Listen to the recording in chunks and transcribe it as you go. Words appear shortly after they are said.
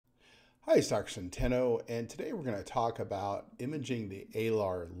Hi, it's Dr. Centeno, and today we're going to talk about imaging the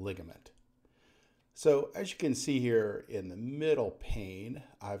alar ligament. So as you can see here in the middle pane,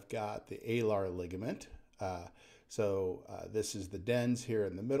 I've got the alar ligament. This is the dens here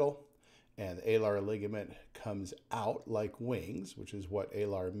in the middle, and the alar ligament comes out like wings, which is what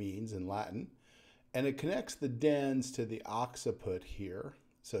alar means in Latin, and it connects the dens to the occiput here,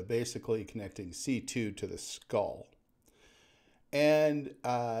 so basically connecting C2 to the skull. And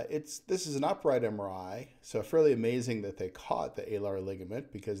this is an upright MRI, so fairly amazing that they caught the alar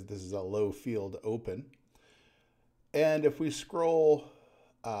ligament because this is a low field open. And if we scroll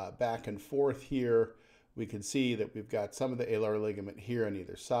back and forth here, we can see that we've got some of the alar ligament here on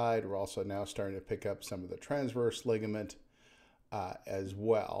either side. We're also now starting to pick up some of the transverse ligament as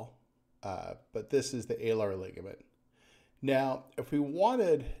well. But this is the alar ligament. Now, if we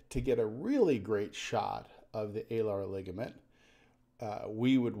wanted to get a really great shot of the alar ligament,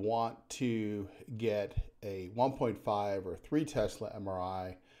 we would want to get a 1.5 or 3 Tesla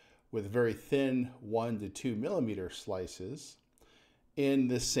MRI with very thin 1 to 2 millimeter slices in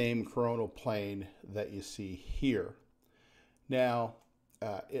the same coronal plane that you see here. Now,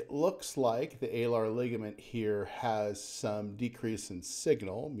 it looks like the alar ligament here has some decrease in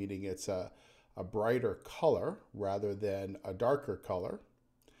signal, meaning it's a brighter color rather than a darker color.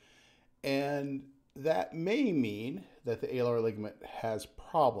 And that may mean that the alar ligament has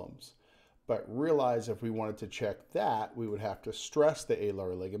problems, but realize if we wanted to check that, we would have to stress the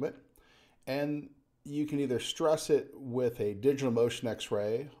alar ligament. And you can either stress it with a digital motion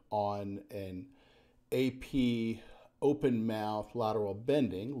x-ray on an AP open mouth lateral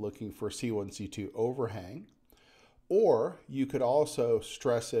bending, looking for C1, C2 overhang, or you could also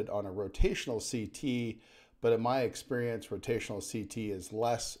stress it on a rotational CT, but in my experience, rotational CT is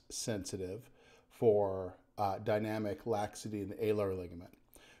less sensitive for dynamic laxity in the alar ligament.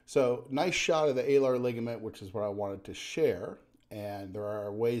 So nice shot of the alar ligament, which is what I wanted to share. And there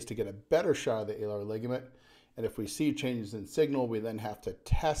are ways to get a better shot of the alar ligament. And if we see changes in signal, we then have to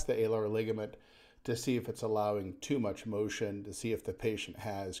test the alar ligament to see if it's allowing too much motion, to see if the patient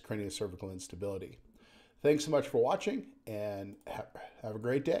has craniocervical instability. Thanks so much for watching, and have a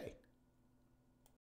great day.